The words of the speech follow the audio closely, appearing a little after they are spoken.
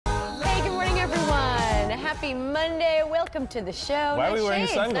happy Monday. Welcome to the show. Why are we wearing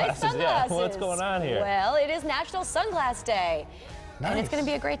sunglasses? Nice sunglasses. Yeah, what's going on here? Well, it is National Sunglass Day. Nice. And it's going to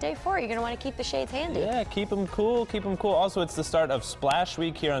be a great day for you. You're going to want to keep the shades handy. Yeah, keep them cool, keep them cool. Also, it's the start of Splash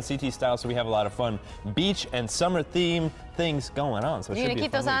Week here on CT Style, so we have a lot of fun beach and summer theme things going on. So you're going to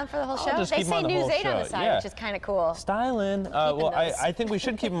keep those on for the whole show? They say News 8 on the side, which is kind of cool. Styling. Well, I think we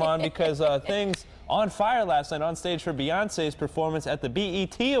should keep them on because things on fire last night on stage for Beyonce's performance at the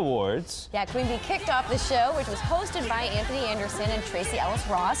BET Awards. Yeah, Queen Bee kicked off the show, which was hosted by Anthony Anderson and Tracy Ellis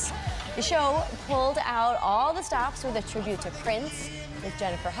Ross. The show pulled out all the stops with a tribute to Prince, with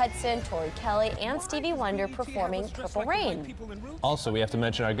Jennifer Hudson, Tori Kelly, and Stevie Wonder performing Purple Rain. Also, we have to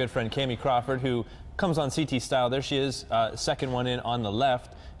mention our good friend Cammie Crawford, who comes on CT Style. There she is, second one in on the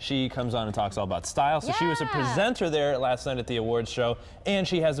left. She comes on and talks all about style. So she was a presenter there last night at the awards show, and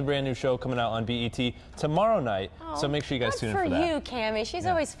she has a brand new show coming out on BET tomorrow night. So make sure you guys tune in for that. Good for you, Cammie. She's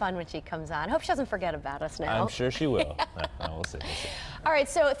always fun when she comes on. Hope she doesn't forget about us now. I'm sure she will. We'll see. All right,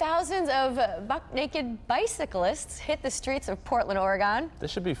 so thousands of buck-naked bicyclists hit the streets of Portland, Oregon. This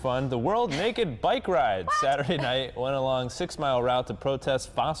should be fun. The World Naked Bike Ride Saturday night went along 6-mile route to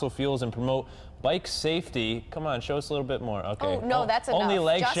protest fossil fuels and promote bike safety. Come on, show us a little bit more. Okay. Oh, no, that's enough. Only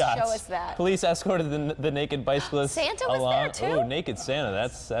leg Just shots. show us that. Police escorted the naked bicyclists Santa was along. there, too? Oh, naked Santa.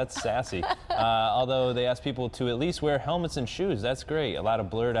 That's sassy. Although they asked people to at least wear helmets and shoes. That's great. A lot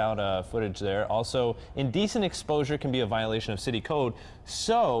of blurred out footage there. Also, indecent exposure can be a violation of city code.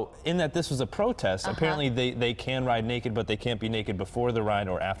 So, in that this was a protest, apparently they can ride naked, but they can't be naked before the ride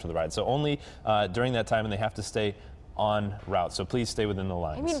or after the ride. So only during that time, and they have to stay on route, so please stay within the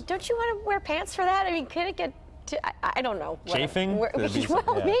lines. I mean, don't you want to wear pants for that? I mean, can it get I don't know. Chafing?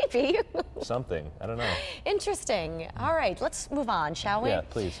 Well, maybe. Something. I don't know. Interesting. All right, let's move on, shall we? Yeah,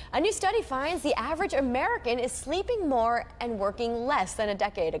 please. A new study finds the average American is sleeping more and working less than a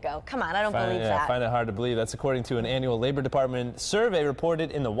decade ago. Come on, I don't believe that. I find it hard to believe. That's according to an annual Labor Department survey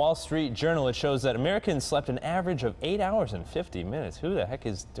reported in the Wall Street Journal. It shows that Americans slept an average of 8 hours and 50 minutes. Who the heck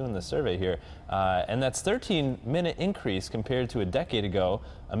is doing the survey here? And that's 13-minute increase compared to a decade ago.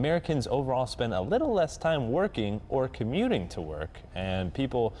 Americans overall spend a little less time working or commuting to work, and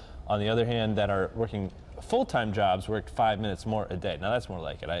people, on the other hand, that are working full-time jobs worked 5 minutes more a day. Now that's more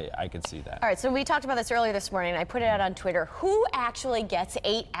like it. I could see that. All right, so we talked about this earlier this morning, and I put it out on Twitter. Who actually gets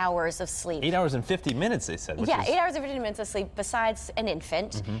 8 hours of sleep? 8 hours and 50 minutes, they said. Yeah, 8 hours and 50 minutes of sleep besides an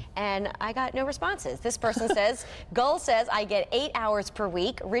infant, and I got no responses. This person says, Gull says, I get 8 hours per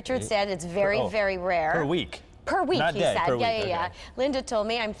week. Richard said it's very, very rare. Per week. Per week, Not he day, said. per week, Yeah. Linda told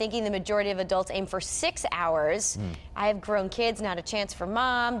me, I'm thinking the majority of adults aim for 6 hours. I have grown kids, not a chance for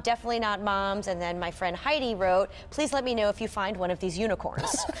mom, definitely not moms. And then my friend Heidi wrote, please let me know if you find one of these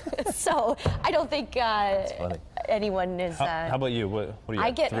unicorns. So I don't think anyone is. How about you? What do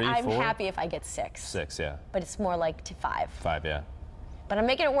you get? 3, I'm 4? happy if I get 6. 6, yeah. But it's more like 5. 5, yeah. But I'm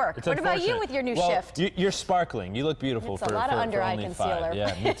making it work. What about you with your new shift? You're sparkling. You look beautiful for a lot of under-eye concealer.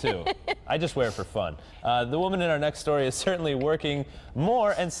 Yeah, me too. I just wear it for fun. The woman in our next story is certainly working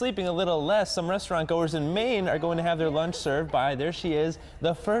more and sleeping a little less. Some restaurant goers in Maine are going to have their lunch served by, there she is,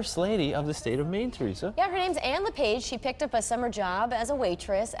 the First Lady of the state of Maine, Teresa. Yeah, her name's Ann LePage. She picked up a summer job as a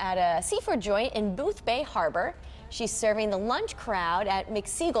waitress at a seafood joint in Booth Bay Harbor. She's serving the lunch crowd at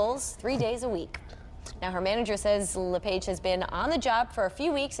McSiegel's 3 days a week. Now, her manager says LePage has been on the job for a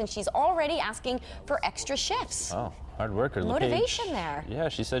few weeks, and she's already asking for extra shifts. Oh, hard worker, LePage. Motivation there. Yeah,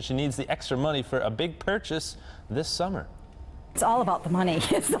 she said she needs the extra money for a big purchase this summer. It's all about the money.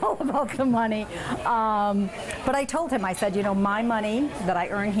 It's all about the money. But I told him, I said, you know, my money that I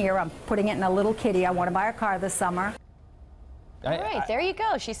earn here, I'm putting it in a little kitty. I want to buy a car this summer. All right, there you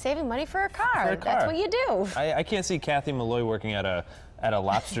go. She's saving money for a car. That's what you do. I can't see Kathy Malloy working at a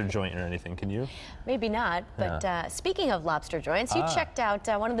lobster joint or anything, can you? Maybe not, but speaking of lobster joints, you checked out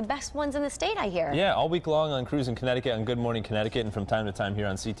one of the best ones in the state, I hear. Yeah, all week long on Cruise in Connecticut, on Good Morning Connecticut, and from time to time here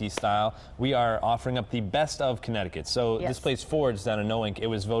on CT Style, we are offering up the best of Connecticut. So this place, Ford's, down in Noink, it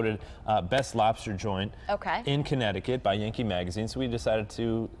was voted best lobster joint in Connecticut by Yankee Magazine, so we decided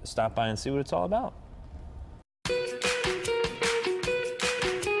to stop by and see what it's all about.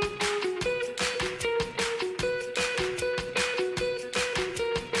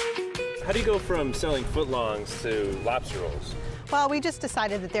 How do you go from selling footlongs to lobster rolls? Well, we just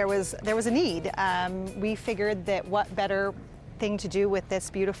decided that there was a need. We figured that what better thing to do with this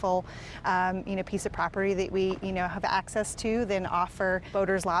beautiful, piece of property that we, have access to than offer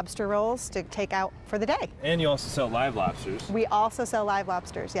boaters lobster rolls to take out for the day. And you also sell live lobsters. We also sell live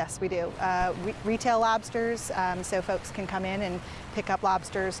lobsters. Yes, we do. Retail lobsters, so folks can come in and pick up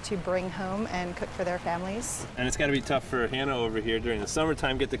lobsters to bring home and cook for their families. And it's got to be tough for Hannah over here during the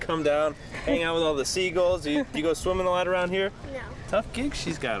summertime, get to come down, hang out with all the seagulls. Do you go swimming a lot around here? No. Tough gig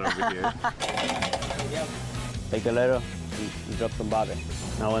she's got over here. Take a little, and drop some butter.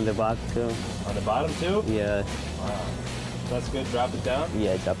 Now on the bottom too. On the bottom too? Yeah. Wow. That's good. Drop it down?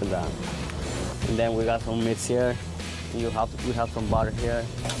 Yeah, drop it down. And then we got some meats here. We have some butter here.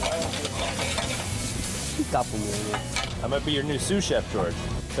 Couple minutes. I might be your new sous chef, George.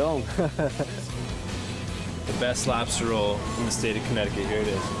 So, The best lobster roll in the state of Connecticut. Here it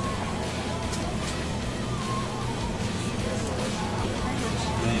is.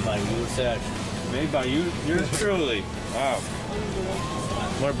 made by you, sir. Made by you, yours truly. Wow.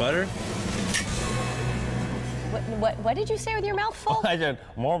 More butter? What did you say with your mouth full? I said,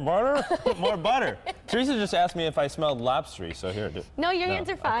 more butter? More butter. Teresa just asked me if I smelled lobstery, so here. No, your hands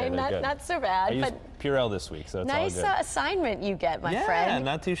are fine. Okay, not so bad. I used But Purell this week, so it's nice all good. assignment you get, my Yeah, friend.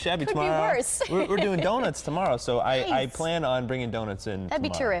 not too shabby. Could be Tomorrow, worse. we're doing donuts tomorrow, so I Nice. plan on bringing donuts in That'd be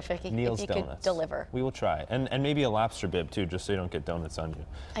tomorrow. terrific if Neil's you could Donuts. deliver. We will try. And maybe a lobster bib, too, just so you don't get donuts on you.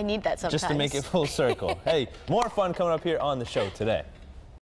 I need that sometimes. Just to make it full circle. Hey, more fun coming up here on the show today.